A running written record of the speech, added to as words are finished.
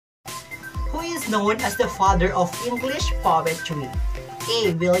is known as the father of English poetry?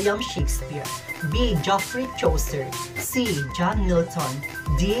 A. William Shakespeare, B. Geoffrey Chaucer, C. John Milton,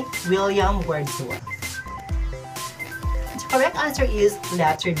 D. William Wordsworth. The correct answer is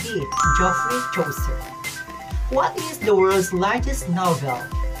letter B. Geoffrey Chaucer. What is the world's largest novel?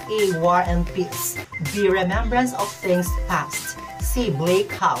 A. War and Peace, B. Remembrance of Things Past, C.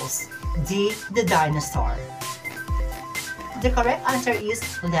 Bleak House, D. The Dinosaur. The correct answer is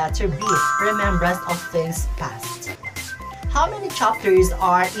letter B. Remembrance of Things Past. How many chapters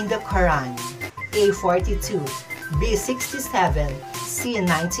are in the Quran? A. 42, B. 67, C.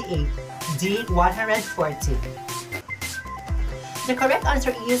 98, D. 140. The correct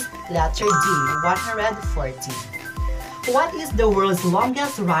answer is letter D. 140. What is the world's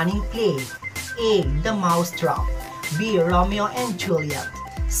longest running play? A. The Mousetrap, B. Romeo and Juliet,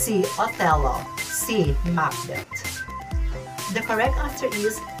 C. Othello, C. Macbeth. The correct answer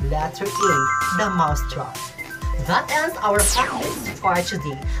is letter A. The Mousetrap. That ends our practice for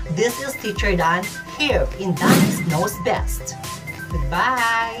today. This is Teacher Dan here in Dhan Knows Best.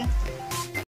 Goodbye!